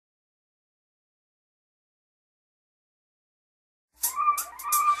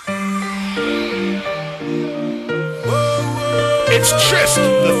It's TRYST,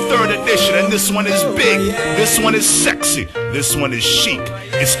 the 3rd edition, and this one is big, this one is sexy, this one is chic.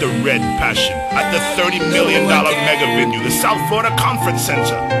 It's the Red Passion at the $30 million mega venue, the South Florida Conference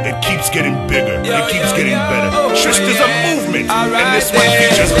Center. It keeps getting bigger, it keeps getting better. TRYST is a movement, and this one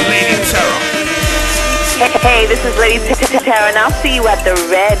features Lady Terror. Hey, this is Lady Terror, and I'll see you at the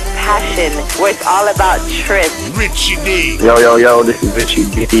Red Passion, where it's all about TRYST. Richie D. Yo, this is Richie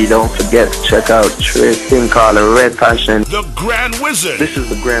D. Don't forget to check out TRYST, thing called the Red Passion. The Grand Wizard. This is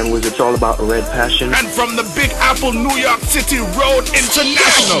the Grand Wizard, it's all about the Red Passion. And from the Big Apple, New York City Road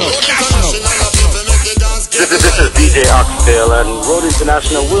International. This is DJ Oxtail, and Road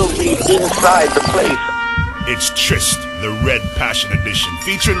International will be inside the place. It's TRYST, the Red Passion edition,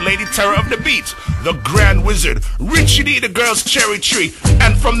 featuring Lady Terror of the Beat, the Grand Wizard, Richie D, the Girl's Cherry Tree,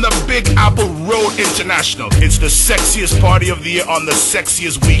 and from the Big Apple Road International. It's the sexiest party of the year on the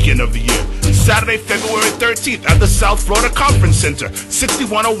sexiest weekend of the year. Saturday, February 13th at the South Florida Conference Center,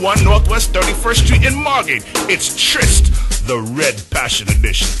 6101 Northwest 31st Street in Margate. It's TRYST, the Red Passion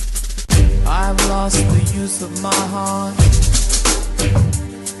edition. I've lost the use of my heart,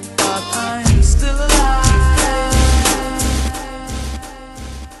 but I'm still alive.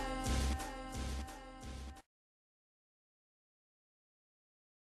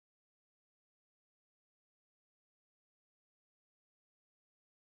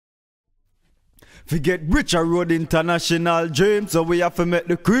 We get rich, I Road International dream, so we have to make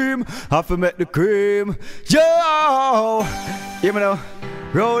the cream, Yo, you know,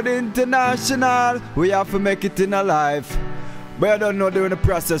 Road International, we have to make it in a life. But I don't know during the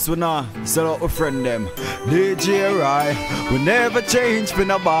process, we not sell out with friend them. DJ Rai, we never change for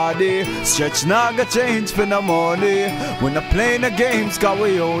nobody. Stretch naga change for no money. When I play the games, cause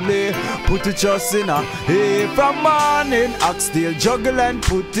we only put it just in a hey from morning. Oxtail juggle and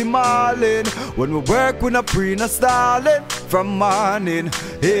put him all in. When we work, we not pre no stalling. From morning,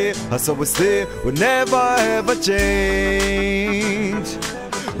 hey, that's how we stay. We never ever change.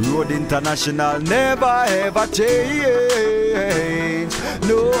 Road International never ever change.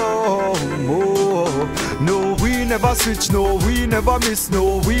 No, we never switch, no, we never miss,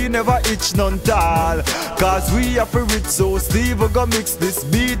 no, we never itch none tall. Cause we are for it, so Steve will go mix this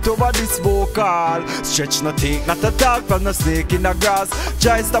beat over this vocal. Stretch no think, not a talk from no snake in the grass.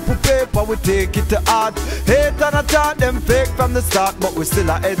 Try stop with paper, we take it to art. Hate and attack them fake from the start, but we still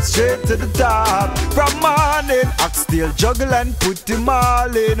a head straight to the top. From morning, Oxtail juggle and put him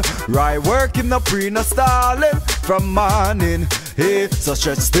all in. Right work him no pre no stalling. From morning, hey, so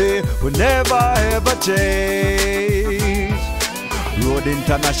stretch stay, we never ever change. Road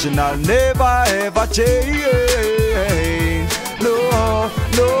International never ever change. No,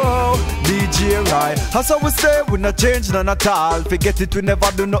 DJ Rai, that's how we stay, we not change none at all. Forget it, we never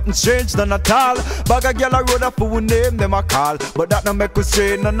do nothing strange none at all. Bag a girl a road up, we name them a call, but that no make us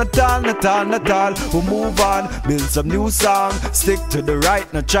strain none at all. We move on, build some new song, stick to the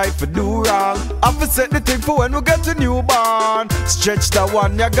right, not try to do wrong. Have to set the thing for when we get a newborn. Stretch the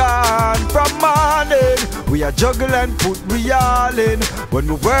one you gone. From morning, we are juggle and put we all in. When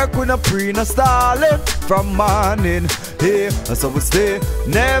we work, we not pre no stalling. From morning, hey, that's how we stay,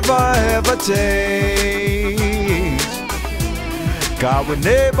 never ever change. Cause we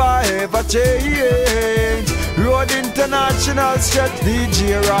never ever change. Road International, stretch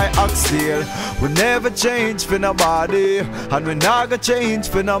DJ Rai Oxtail. We never change for nobody, and we not gonna change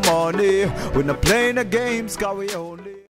for no money. We not playing the games cause we own.